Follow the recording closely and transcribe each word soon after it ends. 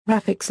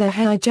Rafik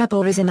Zoheir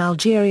Djebbour is an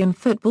Algerian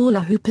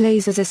footballer who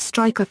plays as a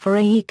striker for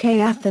AEK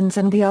Athens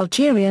and the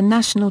Algerian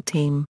national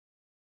team.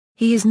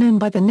 He is known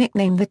by the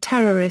nickname the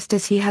Terrorist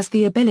as he has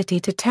the ability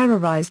to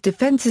terrorize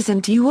defenses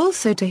and due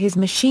also to his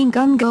machine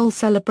gun goal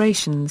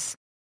celebrations.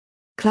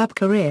 Club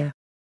career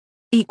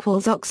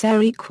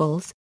Auxerre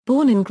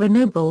Born in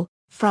Grenoble,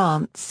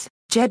 France,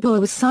 Djebbour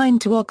was signed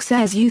to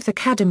Auxerre's youth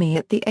academy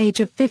at the age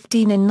of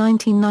 15 in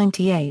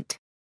 1998.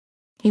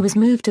 He was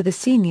moved to the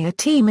senior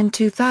team in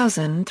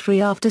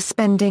 2003 after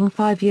spending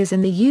 5 years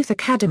in the youth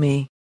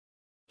academy.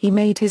 He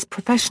made his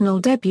professional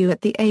debut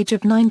at the age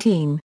of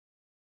 19.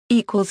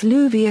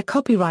 Louvier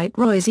copyright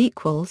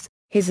Royce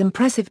His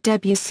impressive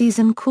debut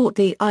season caught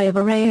the eye of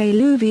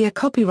Louvier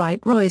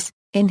copyright Royce.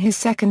 In his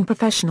second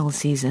professional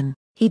season,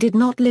 he did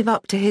not live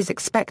up to his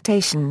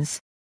expectations.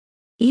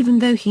 Even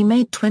though he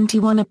made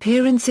 21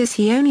 appearances,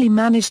 he only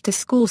managed to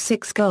score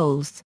 6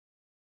 goals.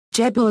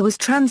 Djebbour was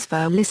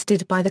transfer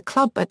listed by the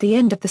club at the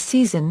end of the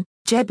season.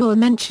 Djebbour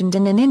mentioned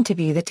in an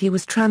interview that he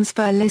was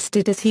transfer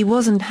listed as he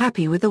wasn't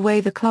happy with the way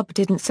the club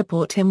didn't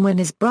support him when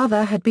his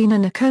brother had been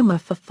in a coma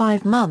for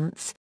 5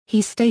 months.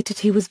 He stated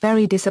he was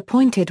very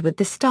disappointed with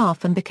the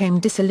staff and became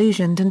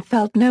disillusioned and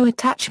felt no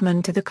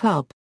attachment to the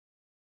club.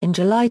 In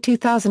July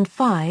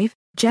 2005,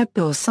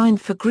 Djebbour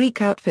signed for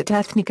Greek outfit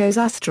Ethnikos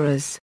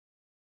Asteras.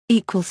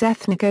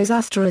 Ethnikos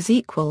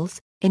Asteras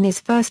In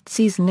his first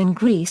season in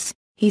Greece,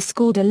 he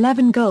scored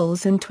 11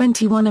 goals in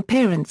 21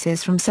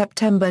 appearances from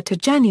September to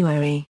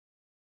January.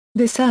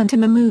 This earned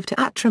him a move to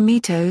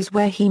Attribution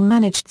where he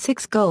managed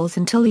 6 goals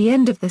until the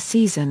end of the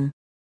season.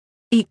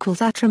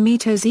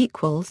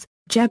 Attribution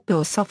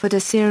Djebbour suffered a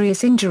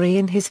serious injury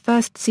in his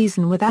first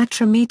season with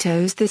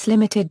Attribution. This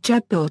limited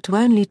Djebbour to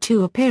only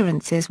 2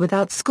 appearances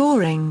without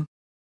scoring.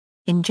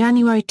 In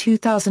January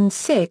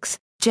 2006,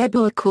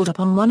 Djebbour called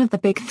upon one of the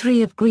big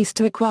 3 of Greece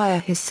to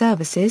acquire his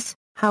services.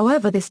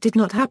 However, this did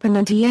not happen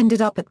and he ended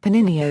up at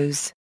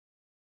Panionios.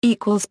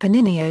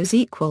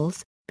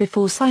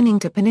 Before signing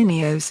to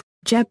Panionios,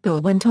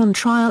 Djebbour went on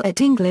trial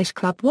at English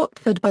club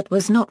Watford but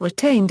was not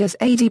retained as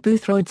Adi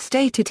Boothroyd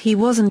stated he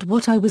wasn't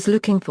what I was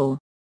looking for.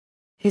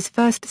 His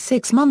first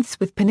 6 months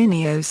with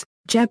Panionios,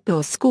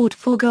 Djebbour scored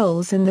 4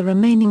 goals in the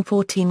remaining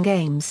 14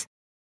 games.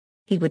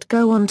 He would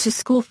go on to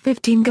score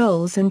 15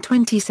 goals in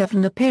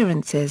 27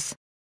 appearances.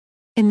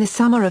 In the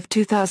summer of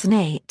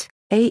 2008,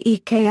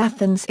 AEK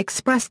Athens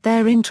expressed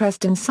their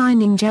interest in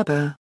signing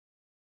Djebbour.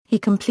 He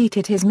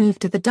completed his move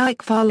to the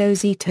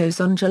Dikephalos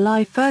on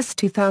July 1,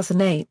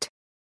 2008.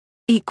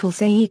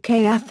 AEK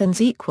Athens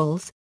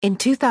In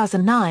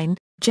 2009,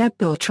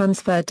 Djebbour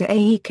transferred to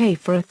AEK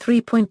for a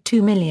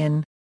 $3.2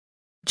 million.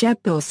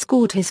 Djebbour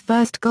scored his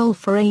first goal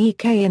for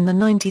AEK in the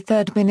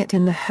 93rd minute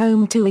in the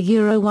home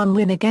 2-1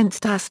 win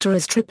against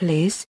Asteras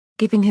Tripolis,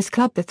 giving his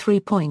club the 3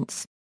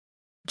 points.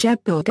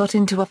 Djebbour got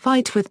into a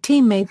fight with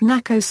teammate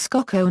Nakos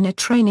Skoko in a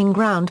training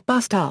ground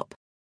bust-up.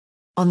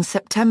 On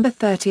September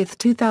 30,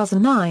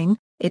 2009,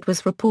 it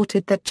was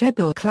reported that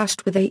Djebbour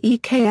clashed with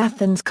AEK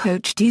Athens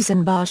coach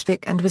Dusan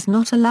Bajvik and was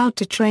not allowed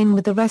to train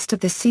with the rest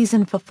of the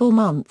season for 4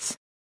 months.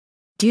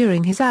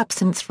 During his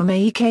absence from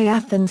AEK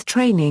Athens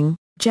training,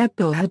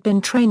 Djebbour had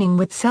been training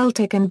with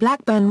Celtic and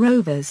Blackburn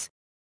Rovers.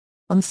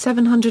 On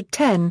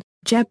 710,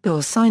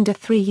 Djebbour signed a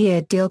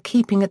 3-year deal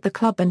keeping at the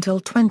club until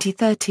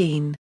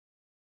 2013.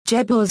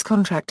 Djebbour's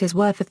contract is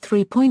worth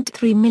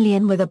 $3.3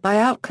 million with a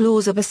buyout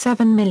clause of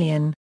 $7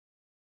 million.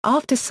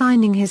 After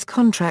signing his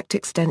contract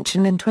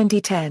extension in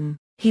 2010,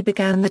 he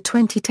began the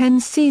 2010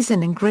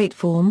 season in great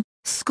form,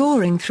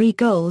 scoring 3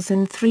 goals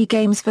in 3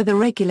 games for the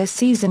regular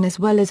season as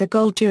well as a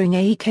goal during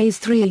AEK's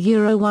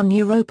 3-1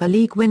 Europa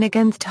League win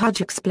against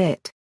Hajduk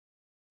Split.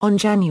 On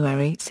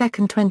January 2,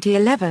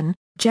 2011,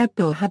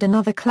 Djebbour had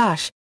another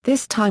clash,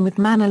 this time with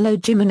Manolo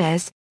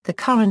Jimenez, the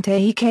current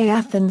AEK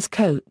Athens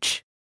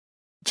coach.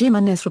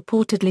 Jimenez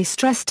reportedly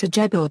stressed to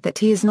Djebbour that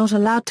he is not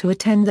allowed to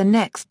attend the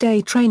next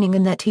day training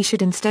and that he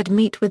should instead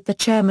meet with the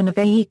chairman of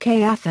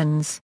AEK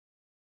Athens.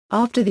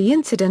 After the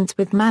incident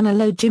with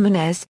Manolo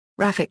Jimenez,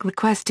 Rafik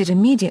requested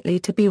immediately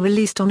to be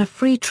released on a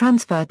free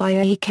transfer by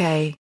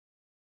AEK.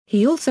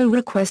 He also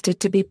requested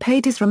to be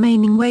paid his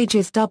remaining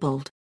wages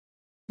doubled.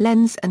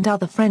 Lens and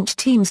other French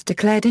teams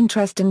declared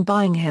interest in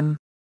buying him.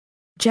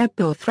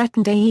 Djebbour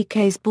threatened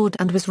AEK's board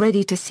and was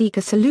ready to seek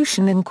a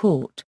solution in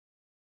court.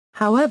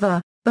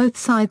 However, both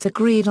sides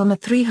agreed on a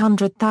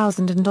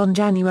 $300,000 and on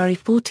January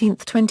 14,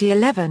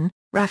 2011,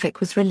 Rafik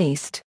was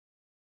released.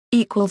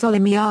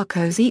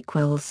 Olympiacos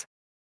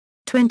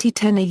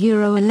 2010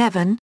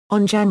 €11,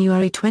 on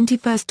January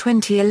 21,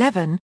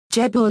 2011,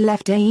 Djebbour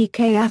left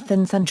AEK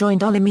Athens and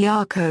joined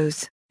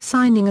Olympiacos,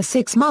 signing a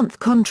 6-month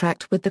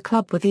contract with the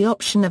club with the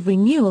option of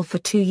renewal for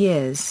 2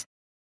 years.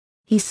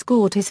 He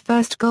scored his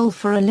first goal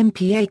for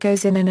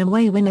Olympiacos in an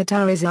away win at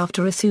Terrorise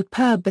after a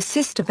superb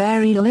assist of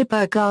Ariel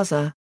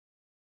Ibergaza.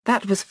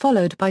 That was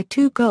followed by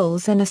 2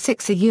 goals in a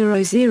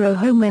 6-0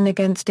 home win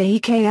against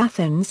AEK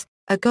Athens,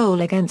 a goal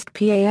against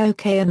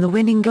PAOK and the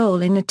winning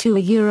goal in a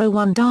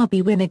 2-1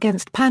 derby win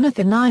against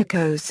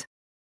Panathinaikos.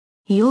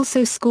 He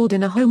also scored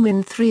in a home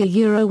win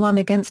 3-1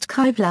 against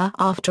Kevlar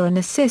after an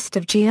assist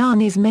of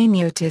Giannis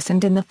Maniotis,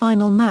 and in the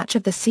final match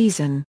of the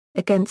season,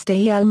 against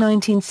AEL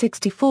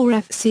 1964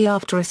 FC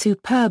after a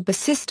superb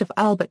assist of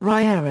Albert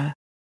Riera.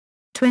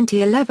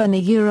 2011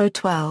 Euro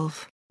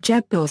 12,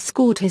 Djebbour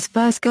scored his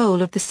first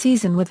goal of the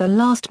season with a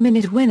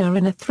last-minute winner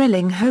in a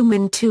thrilling home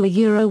win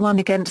 2-1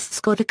 against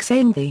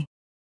Scotland.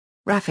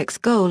 Rafik's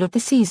goal of the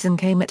season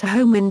came at a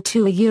home win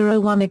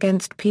 2-1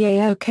 against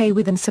PAOK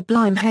with a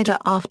sublime header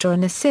after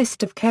an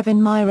assist of Kevin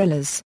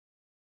Mireles.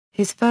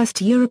 His first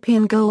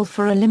European goal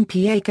for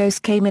Olympiacos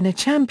came in a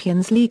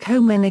Champions League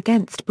home win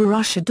against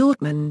Borussia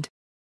Dortmund.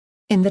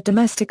 In the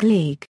domestic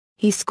league,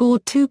 he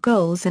scored 2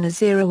 goals in a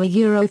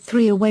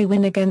 0-3 away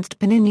win against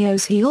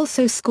Panionios. He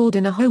also scored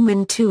in a home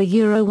win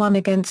 2-1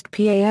 against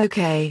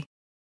PAOK.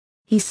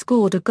 He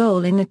scored a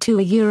goal in a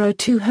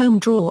 2-2 home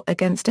draw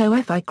against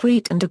OFI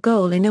Crete and a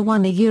goal in a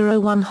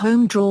 1-1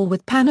 home draw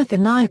with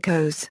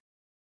Panathinaikos.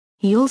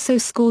 He also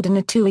scored in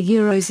a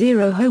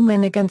 2-0 home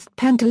win against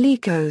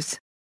Pentelikos.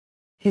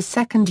 His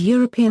second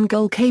European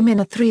goal came in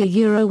a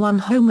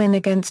 3-1 home win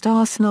against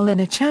Arsenal in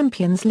a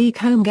Champions League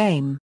home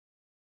game.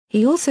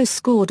 He also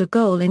scored a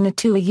goal in a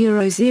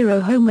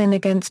 2-0 home win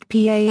against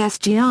PAS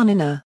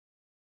Giannina.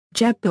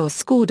 Djebbour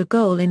scored a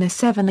goal in a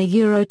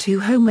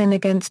 7-2 home win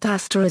against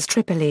Asteras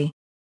Tripoli.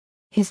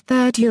 His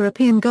third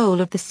European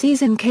goal of the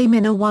season came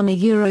in a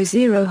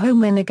 1-0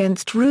 home win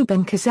against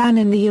Rubin Kazan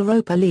in the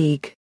Europa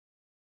League.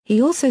 He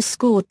also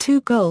scored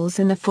 2 goals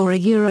in a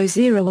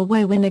 4-0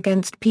 away win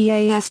against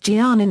PAS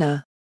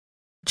Giannina.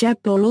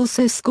 Djebbour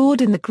also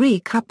scored in the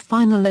Greek Cup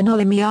final in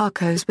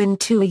Olympiacos win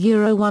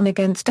 2-1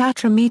 against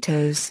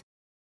Atramitos.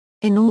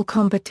 In all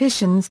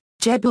competitions,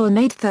 Djebbour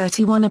made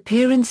 31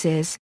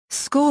 appearances,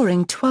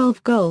 scoring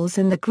 12 goals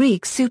in the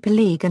Greek Super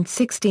League and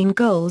 16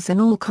 goals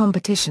in all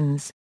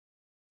competitions.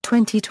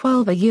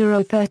 2012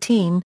 Euro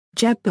 13,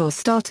 Djebbour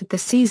started the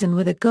season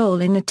with a goal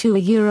in a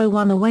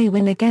 2-1 away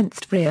win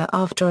against Vria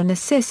after an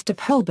assist of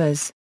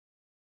Holbers.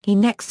 He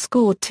next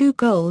scored 2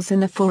 goals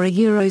in a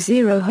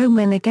 4-0 home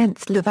win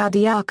against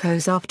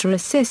Levadiakos after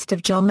assist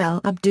of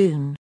Jamel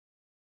Abdoun.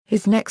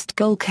 His next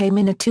goal came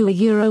in a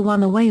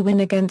 2-1 away win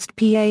against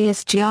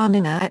PAS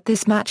Giannina. At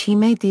this match he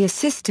made the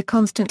assist to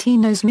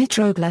Konstantinos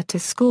Mitroglou to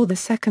score the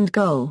second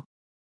goal.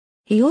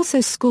 He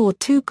also scored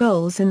 2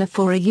 goals in a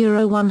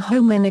 4-1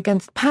 home win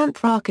against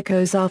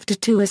Panathinaikos after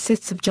 2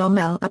 assists of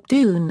Jamel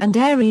Abdoun and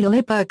Ariel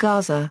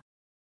Ibergaza.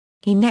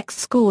 He next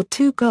scored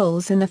 2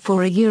 goals in a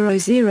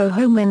 4-0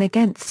 home win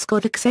against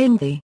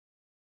Scotland.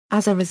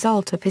 As a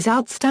result of his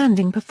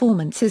outstanding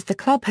performances, the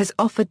club has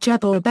offered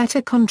Djebbour a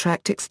better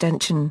contract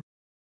extension.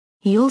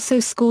 He also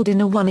scored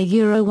in a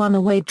 1-1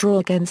 away draw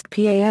against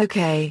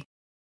PAOK.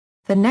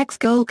 The next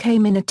goal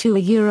came in a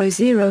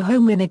 2-0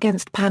 home win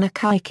against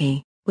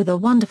Panathinaikos, with a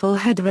wonderful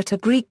header at a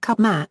Greek Cup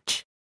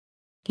match.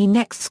 He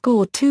next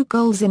scored 2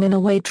 goals in an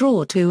away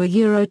draw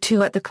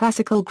 2-2 at the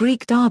classical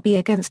Greek derby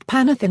against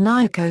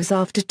Panathinaikos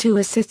after 2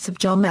 assists of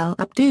Jamel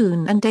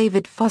Abdoun and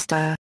David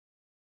Foster.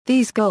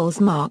 These goals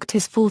marked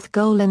his 4th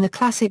goal in the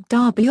classic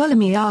derby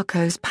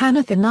Olympiacos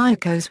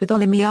Panathinaikos with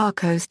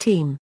Olympiacos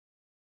team.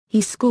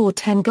 He scored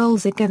 10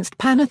 goals against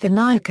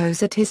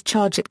Panathinaikos at his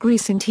charge at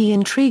Greece, and he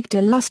intrigued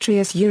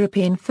illustrious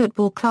European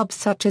football clubs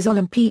such as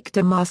Olympique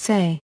de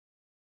Marseille.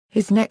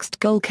 His next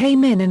goal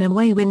came in an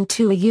away win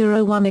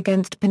 2-1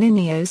 against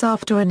Panionios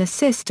after an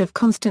assist of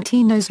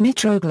Konstantinos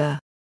Mitroglou.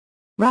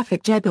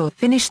 Rafik Djebbour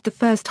finished the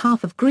first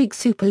half of Greek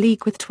Super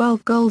League with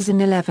 12 goals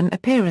in 11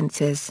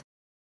 appearances.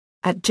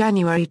 At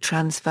January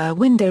transfer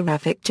window,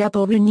 Rafik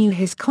Djebbour renewed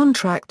his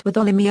contract with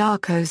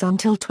Olympiacos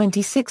until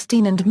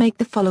 2016 and make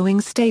the following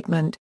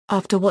statement: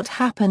 "After what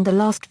happened the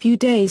last few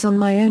days on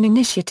my own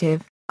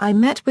initiative, I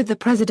met with the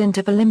president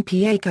of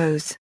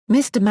Olympiacos.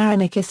 Mr.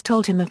 Marinakis,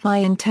 told him of my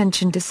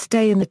intention to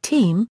stay in the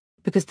team,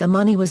 because the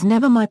money was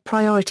never my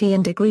priority,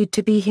 and agreed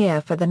to be here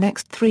for the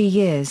next 3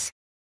 years.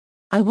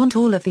 I want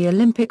all of the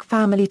Olympic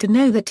family to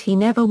know that he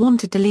never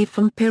wanted to leave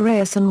from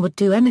Piraeus and would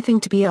do anything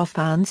to be our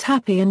fans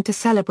happy and to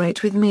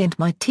celebrate with me and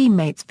my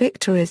teammates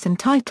victories and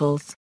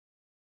titles."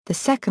 The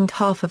second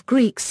half of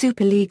Greek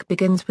Super League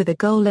begins with a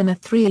goal in a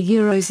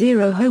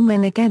 3-0 home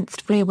win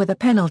against Vria with a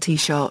penalty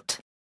shot.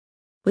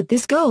 With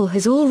this goal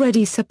has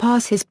already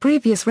surpassed his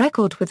previous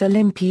record with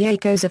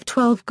Olympiacos of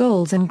 12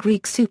 goals in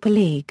Greek Super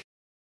League.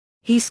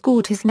 He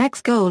scored his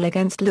next goal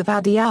against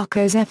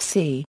Levadiakos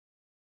FC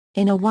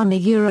in a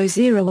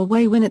 1-0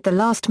 away win at the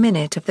last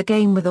minute of the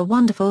game with a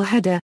wonderful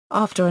header,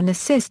 after an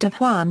assist of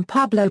Juan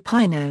Pablo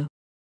Pino.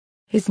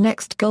 His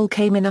next goal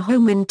came in a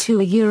home win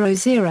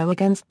 2-0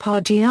 against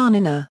PAS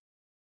Giannina.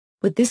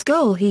 With this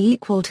goal he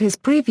equaled his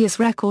previous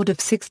record of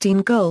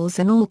 16 goals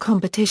in all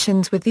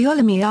competitions with the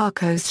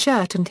Olympiacos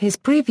shirt and his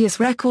previous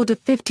record of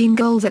 15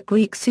 goals at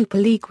Greek Super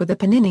League with the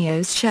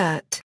Panionios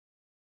shirt.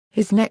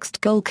 His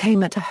next goal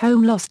came at a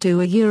home loss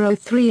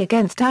 2-3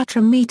 against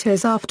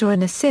Atramitos after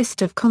an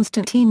assist of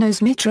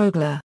Konstantinos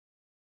Mitroglou.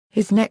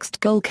 His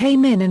next goal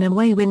came in an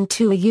away win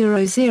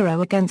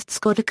 2-0 against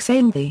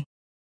Scotland.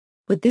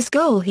 With this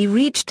goal he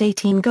reached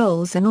 18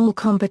 goals in all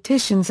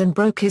competitions and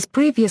broke his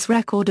previous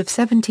record of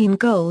 17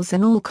 goals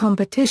in all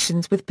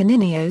competitions with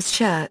Paninieo's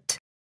shirt.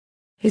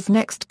 His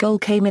next goal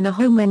came in a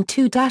home win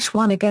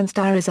 2-1 against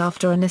Aris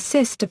after an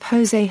assist of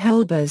José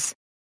Holbas.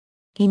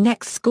 He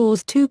next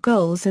scores 2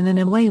 goals in an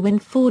away win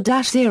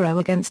 4-0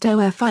 against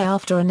OFI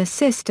after an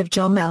assist of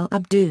Jamel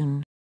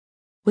Abdoun.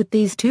 With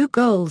these 2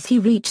 goals he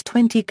reached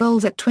 20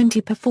 goals at 20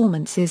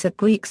 performances at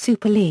Greek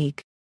Super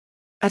League.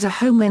 At a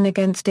home win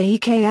against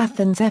AEK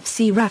Athens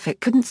FC, Rafik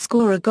couldn't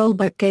score a goal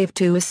but gave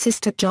 2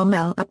 assists at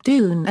Jamel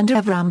Abdoun and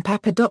Avram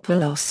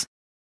Papadopoulos.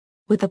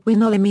 With the win,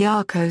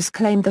 Olympiacos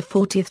claimed the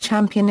 40th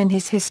champion in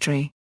his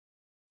history.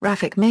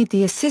 Rafik made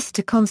the assist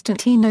to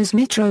Konstantinos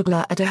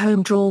Mitroglou at a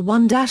home draw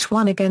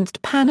 1-1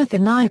 against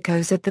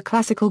Panathinaikos at the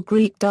classical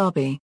Greek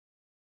derby.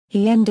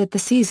 He ended the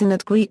season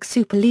at Greek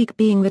Super League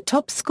being the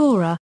top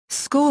scorer,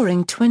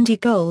 scoring 20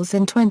 goals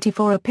in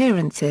 24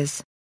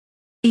 appearances.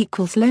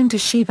 Loan to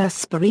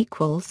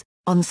Sivasspor.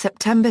 On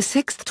September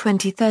 6,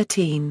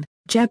 2013,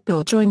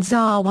 Djebbour joined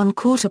Zar1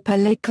 Quarter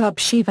club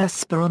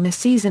Sivasspor on a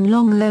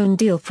season-long loan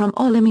deal from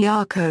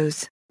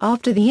Olympiacos,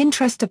 after the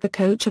interest of the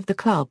coach of the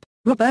club,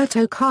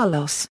 Roberto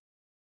Carlos.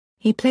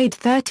 He played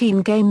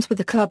 13 games with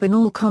the club in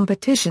all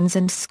competitions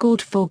and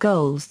scored 4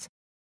 goals.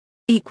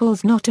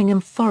 Nottingham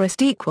Forest.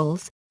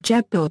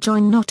 Djebbour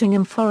joined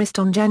Nottingham Forest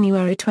on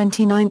January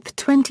 29,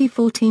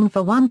 2014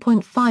 for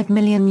 €1.5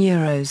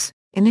 million.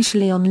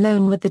 Initially on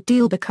loan with the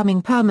deal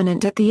becoming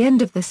permanent at the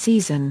end of the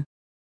season.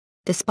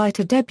 Despite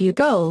a debut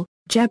goal,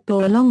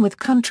 Djebbour along with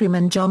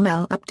countryman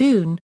Jamel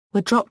Abdoun, were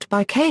dropped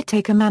by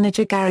caretaker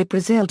manager Gary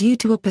Brazil due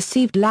to a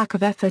perceived lack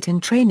of effort in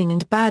training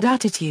and bad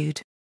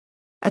attitude.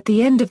 At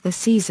the end of the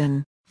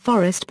season,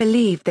 Forest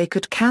believed they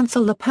could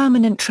cancel the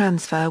permanent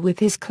transfer with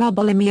his club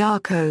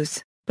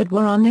Olympiacos, but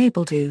were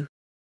unable to.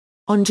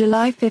 On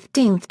July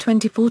 15,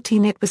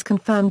 2014 it was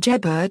confirmed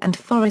Djebbour and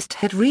Forest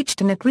had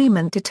reached an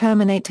agreement to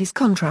terminate his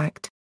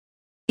contract.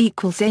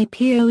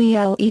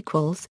 APOEL.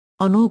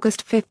 On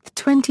August 5,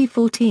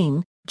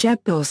 2014,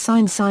 Djebbour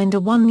signed a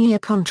 1-year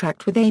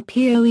contract with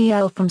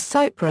APOEL from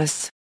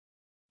Cyprus.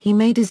 He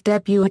made his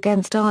debut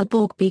against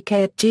Aalborg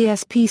BK at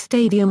GSP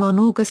Stadium on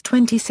August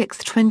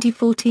 26,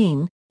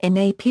 2014, in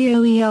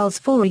APOEL's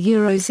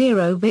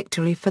 4-0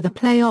 victory for the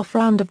playoff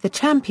round of the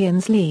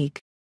Champions League.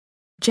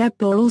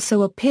 Djebbour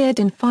also appeared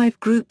in 5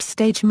 group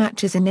stage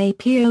matches in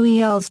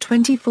APOEL's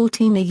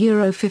 2014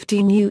 Euro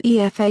 15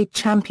 UEFA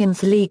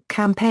Champions League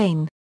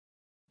campaign.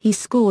 He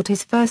scored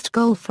his first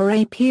goal for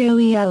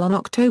APOEL on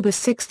October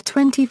 6,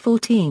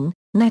 2014,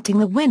 netting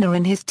the winner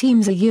in his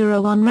team's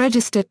Euro 1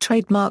 registered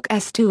trademark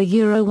S2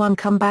 Euro 1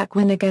 comeback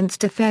win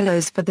against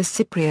Othellos for the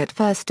Cypriot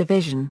First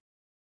Division.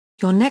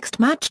 Your next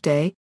match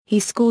day, he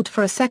scored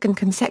for a second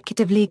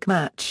consecutive league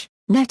match,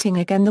 netting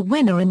again the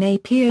winner in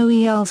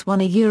APOEL's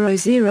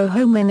 1-0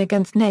 home win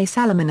against Ney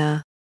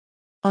Salamina.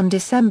 On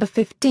December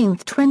 15,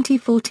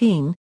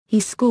 2014, he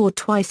scored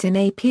twice in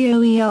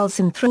APOEL's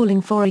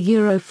enthralling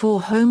 4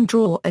 4 home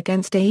draw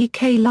against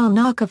AEK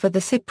Larnaca for the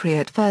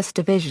Cypriot First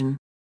Division.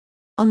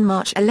 On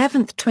March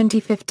 11,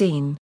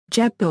 2015,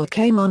 Djebbour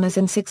came on as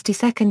an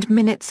 62nd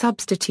minute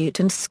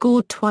substitute and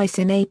scored twice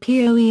in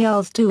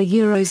APOEL's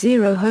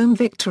 2-0 home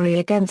victory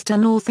against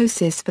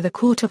Anorthosis for the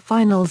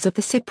quarter-finals of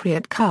the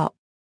Cypriot Cup.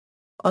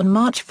 On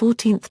March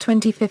 14,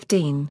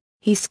 2015,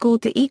 he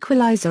scored the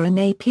equaliser in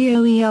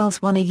APOEL's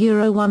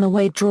 1-1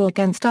 away draw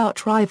against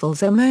arch-rivals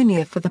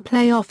Omonia for the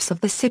play-offs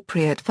of the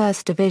Cypriot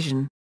First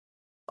Division.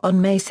 On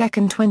May 2,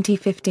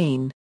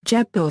 2015,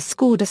 Djebbour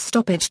scored a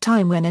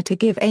stoppage-time winner to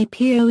give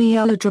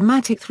APOEL a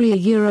dramatic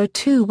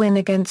 3-2 win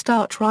against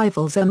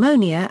arch-rivals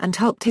Omonia and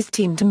helped his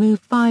team to move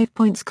 5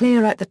 points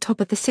clear at the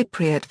top of the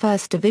Cypriot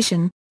First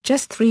Division,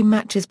 just 3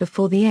 matches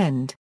before the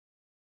end.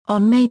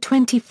 On May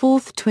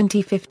 24,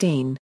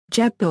 2015,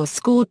 Djebbour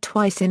scored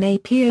twice in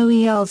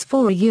APOEL's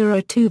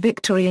 4-2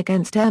 victory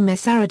against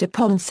Hermes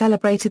Aradipol and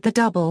celebrated the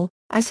double,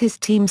 as his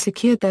team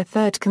secured their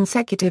 3rd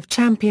consecutive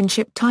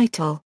championship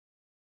title.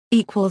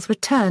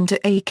 Return to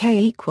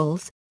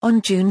AEK.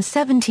 On June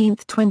 17,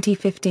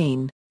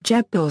 2015,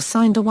 Djebbour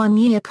signed a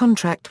 1-year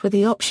contract with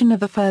the option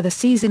of a further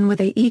season with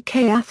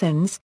AEK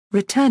Athens,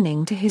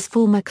 returning to his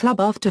former club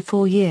after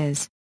 4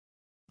 years.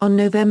 On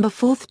November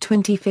 4,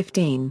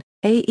 2015,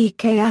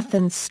 AEK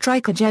Athens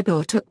striker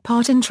Djebbour took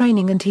part in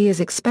training and he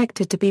is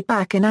expected to be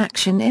back in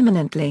action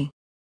imminently.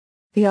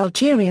 The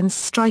Algerian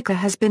striker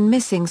has been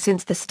missing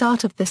since the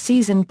start of the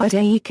season, but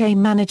AEK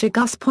manager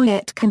Gus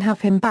Poyet can have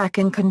him back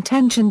in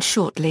contention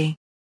shortly.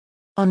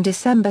 On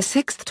December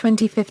 6,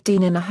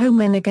 2015 in a home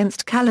win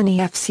against Kalani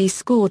FC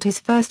scored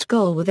his first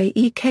goal with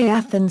AEK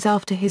Athens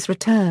after his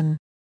return.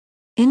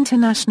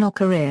 International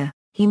career.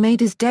 He made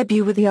his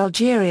debut with the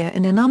Algeria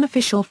in an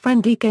unofficial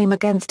friendly game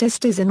against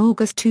Estes in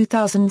August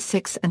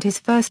 2006 and his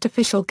first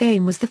official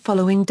game was the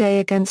following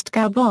day against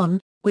Gabon,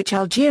 which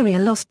Algeria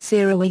lost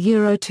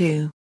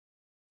 0-2.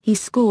 He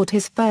scored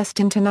his first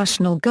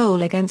international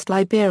goal against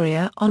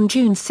Liberia on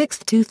June 6,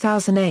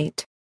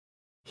 2008.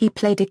 He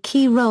played a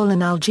key role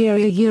in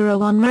Algeria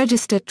Euro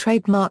unregistered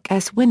trademark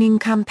S winning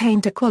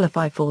campaign to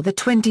qualify for the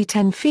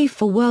 2010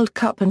 FIFA World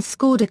Cup and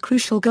scored a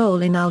crucial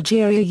goal in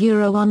Algeria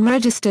Euro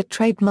unregistered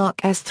trademark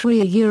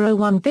S3 a Euro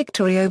 1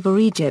 victory over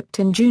Egypt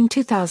in June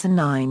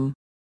 2009.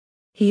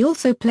 He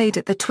also played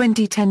at the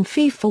 2010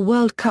 FIFA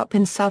World Cup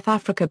in South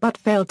Africa but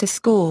failed to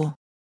score.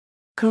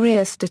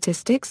 Career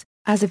statistics,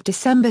 as of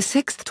December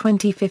 6,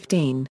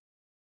 2015.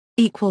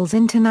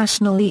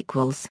 International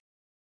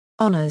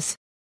Honours.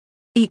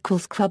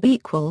 Club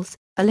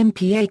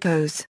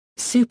Olympiacos,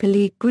 Super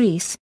League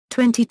Greece,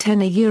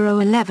 2010 a Euro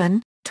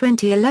 11,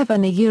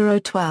 2011 a Euro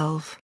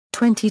 12,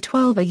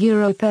 2012 a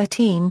Euro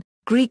 13,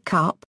 Greek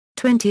Cup,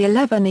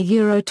 2011 a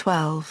Euro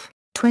 12,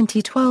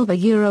 2012 a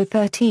Euro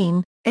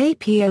 13,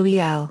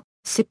 APOEL,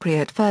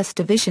 Cypriot First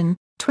Division,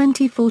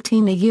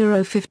 2014 a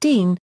Euro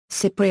 15,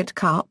 Cypriot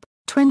Cup,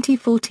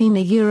 2014 a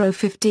Euro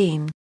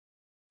 15.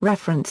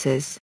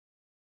 References.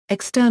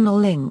 External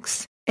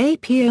links,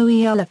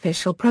 APOEL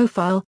official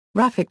profile,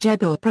 Rafik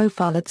Djebbour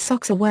profile at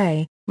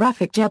Soxaway,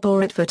 Rafik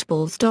Djebbour at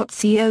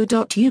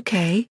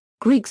footballs.co.uk,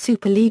 Greek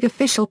Super League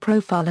official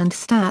profile and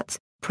stats,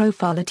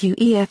 profile at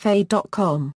UEFA.com.